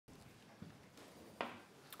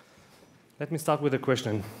Let me start with a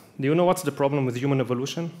question. Do you know what's the problem with human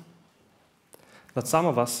evolution? That some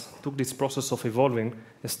of us took this process of evolving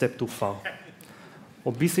a step too far.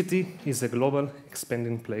 Obesity is a global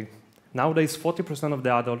expanding plague. Nowadays, 40% of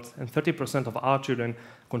the adults and 30% of our children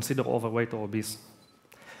consider overweight or obese.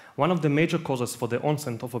 One of the major causes for the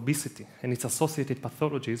onset of obesity and its associated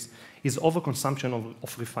pathologies is overconsumption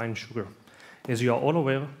of refined sugar. As you are all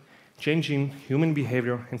aware, changing human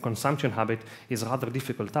behavior and consumption habit is a rather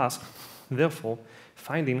difficult task. Therefore,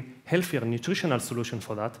 finding healthier nutritional solution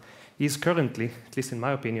for that is currently, at least in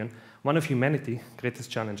my opinion, one of humanity's greatest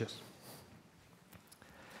challenges.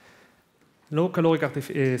 Low-caloric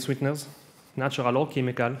sweeteners, natural or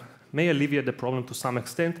chemical, may alleviate the problem to some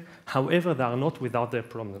extent. However, they are not without their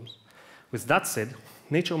problems. With that said,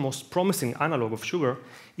 nature's most promising analog of sugar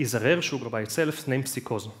is a rare sugar by itself named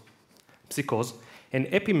psicose. Psicose, an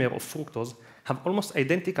epimer of fructose, have almost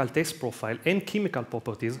identical taste profile and chemical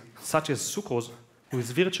properties, such as sucrose, with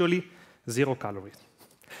virtually 0 calories.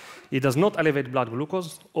 It does not elevate blood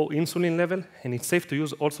glucose or insulin level, and it's safe to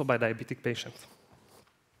use also by diabetic patients.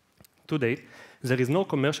 To date, there is no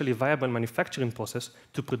commercially viable manufacturing process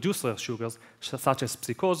to produce rare sugars, such as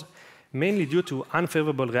psicose, mainly due to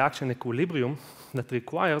unfavorable reaction equilibrium that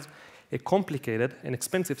requires a complicated and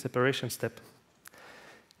expensive separation step.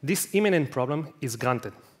 This imminent problem is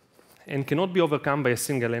granted and cannot be overcome by a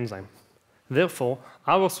single enzyme. Therefore,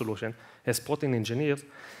 our solution as protein engineers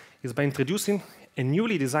is by introducing a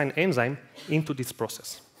newly designed enzyme into this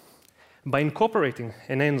process. By incorporating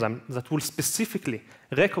an enzyme that will specifically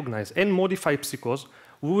recognize and modify psicose,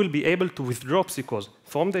 we will be able to withdraw psicose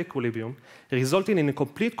from the equilibrium, resulting in a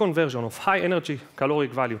complete conversion of high energy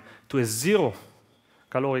caloric value to a 0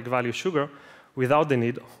 caloric value sugar without the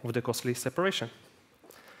need of the costly separation.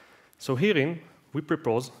 So herein, we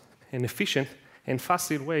propose an efficient and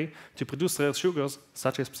facile way to produce rare sugars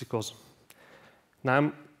such as psicose.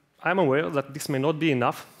 Now, I'm aware that this may not be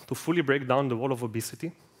enough to fully break down the wall of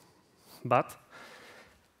obesity, but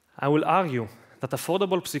I will argue that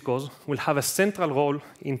affordable psicose will have a central role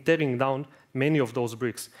in tearing down many of those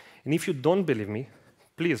bricks. And if you don't believe me,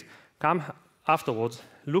 please come afterwards,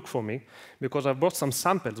 look for me, because I brought some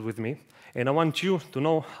samples with me, and I want you to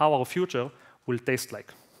know how our future will taste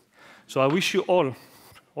like. So I wish you all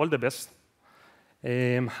the best.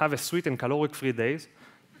 Have a sweet and caloric-free days.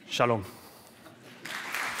 Shalom.